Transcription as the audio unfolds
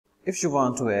If you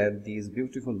want to add these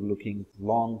beautiful looking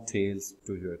long tails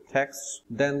to your text,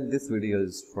 then this video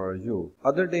is for you.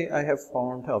 Other day I have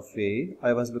found a way.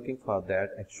 I was looking for that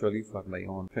actually for my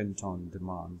own print on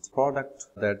demand product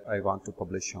that I want to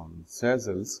publish on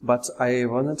Zazzles, but I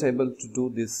wasn't able to do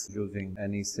this using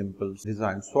any simple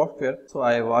design software. So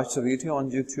I watched a video on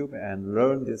YouTube and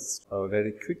learned this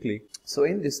very quickly. So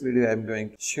in this video I am going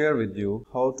to share with you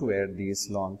how to add these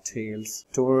long tails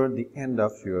toward the end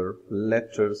of your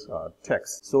letters or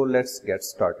text. So let's get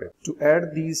started. To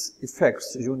add these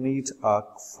effects you need a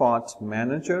font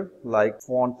manager like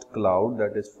Font Cloud,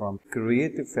 that is from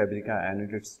Creative Fabrica, and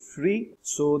it is free.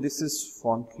 So this is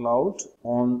Font Cloud.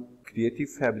 On Creative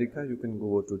Fabrica you can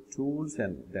go to Tools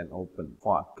and then open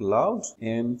Font Cloud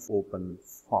and open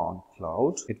Font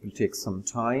Cloud. It will take some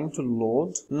time to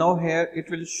load. Now here it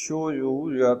will show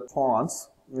you your fonts.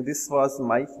 This was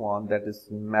my font, that is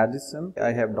Madison.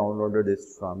 I have downloaded it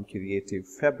from Creative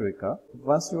Fabrica.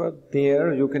 Once you are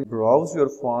there, you can browse your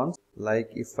fonts. Like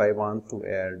if I want to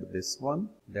add this one,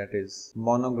 that is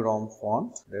Monogram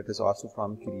font, that is also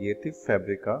from Creative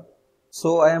Fabrica.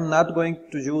 So I am not going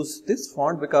to use this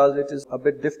font because it is a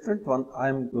bit different one. I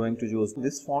am going to use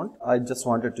this font. I just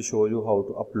wanted to show you how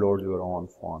to upload your own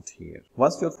font here.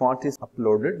 Once your font is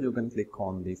uploaded, you can click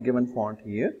on the given font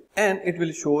here and it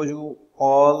will show you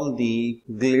all the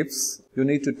glyphs. You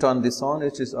need to turn this on.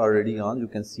 It is already on. You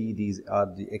can see these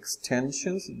are the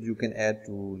extensions you can add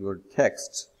to your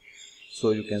text.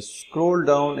 So you can scroll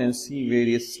down and see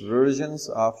various versions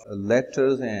of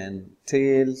letters and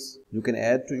tails you can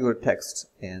add to your text,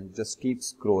 and just keep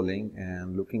scrolling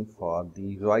and looking for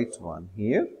the right one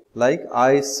here. Like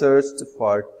I searched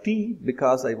for T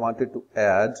because I wanted to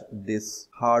add this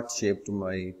heart shape to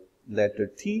my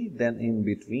letter T, then in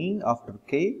between after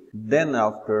K, then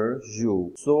after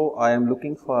U. So I am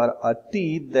looking for a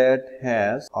T that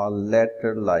has a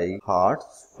letter like heart.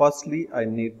 Firstly, I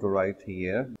need to write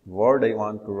here word I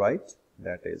want to write,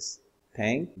 that is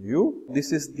thank you.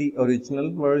 This is the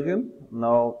original version.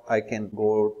 Now I can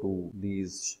go to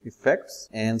these effects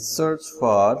and search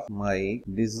for my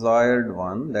desired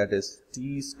one, that is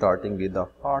T starting with a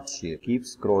heart shape. Keep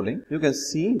scrolling. You can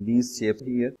see these shapes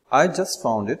here. I just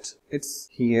found it. It's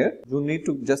here. You need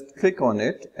to just click on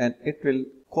it and it will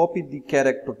copy the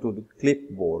character to the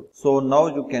clipboard. So now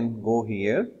you can go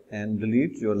here and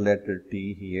delete your letter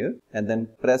T here and then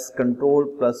press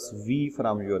Ctrl plus V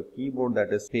from your keyboard,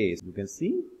 that is paste. You can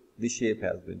see the shape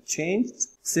has been changed.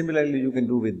 Similarly, you can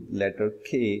do with letter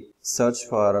K. Search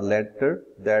for a letter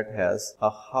that has a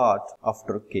heart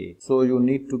after K. So you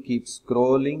need to keep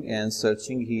scrolling and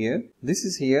searching here. This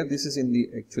is here. This is in the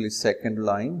actually second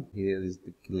line. Here is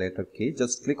the letter K.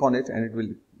 Just click on it and it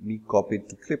will be copied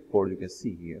to clipboard. You can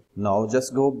see here. Now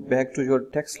just go back to your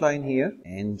text line here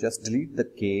and just delete the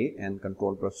K and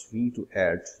Ctrl plus V to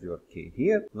add your K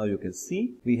here. Now you can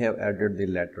see we have added the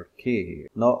letter K here.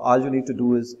 Now all you need to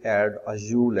do is add a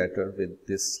U letter with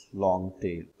this long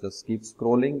tail. Just keep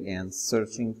scrolling and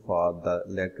searching for the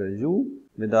letter U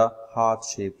with a heart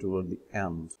shape toward the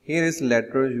end. Here is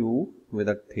letter U with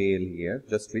a tail here.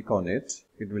 Just click on it.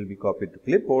 It will be copied to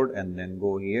clipboard and then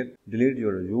go here, delete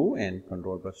your U and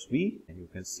Ctrl plus V, and you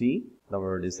can see the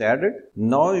word is added.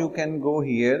 Now you can go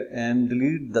here and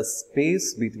delete the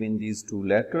space between these two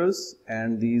letters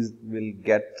and these will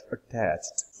get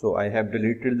attached. So I have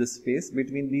deleted the space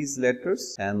between these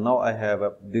letters and now I have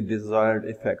the desired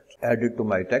effect added to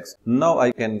my text. Now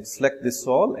I can select this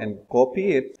all and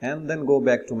copy it and then go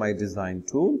back to my design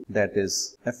tool, that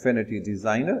is Affinity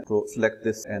Designer. So select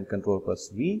this and Ctrl plus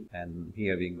V, and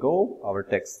here we go. Our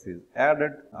text is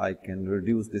added. I can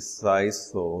reduce this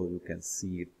size so you can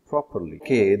see it properly.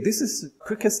 Okay, this is the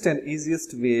quickest and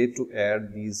easiest way to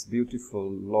add these beautiful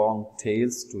long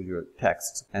tails to your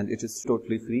text, and it is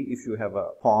totally free. If you have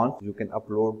a font, you can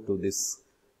upload to this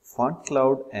Font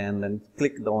Cloud and then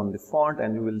click on the font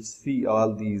and you will see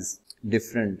all these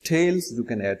different tails you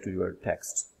can add to your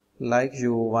text. Like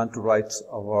you want to write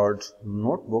a word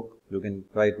notebook, you can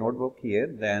write notebook here,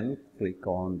 then click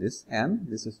on this N.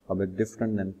 This is a bit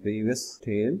different than previous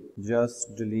tail.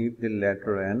 Just delete the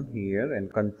letter N here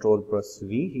and Ctrl plus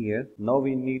V here. Now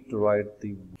we need to write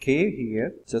the K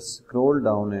here. Just scroll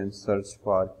down and search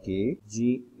for K,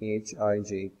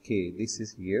 G-H-I-J-K. This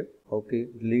is here. Okay,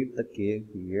 delete the K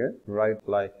here. Write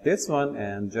like this one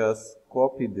and just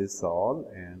copy this all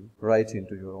and write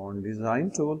into your own design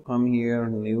tool. Come here,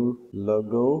 new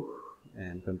logo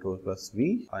and Ctrl plus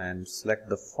V and select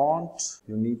the font.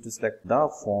 You need to select the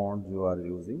font you are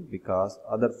using because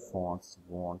other fonts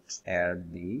won't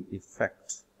add the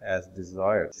effect as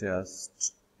desired.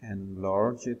 Just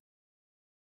enlarge it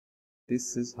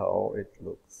This is how it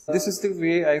looks. This is the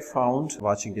way I found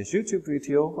watching this YouTube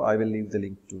video. I will leave the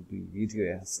link to the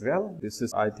video as well. This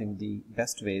is, I think, the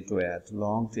best way to add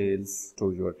long tails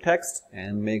to your text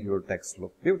and make your text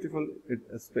look beautiful. It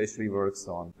especially works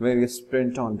on various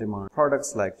print-on-demand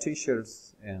products like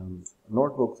t-shirts and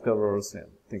notebook covers and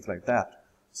things like that.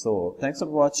 So thanks for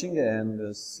watching,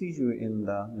 and see you in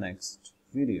the next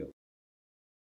video.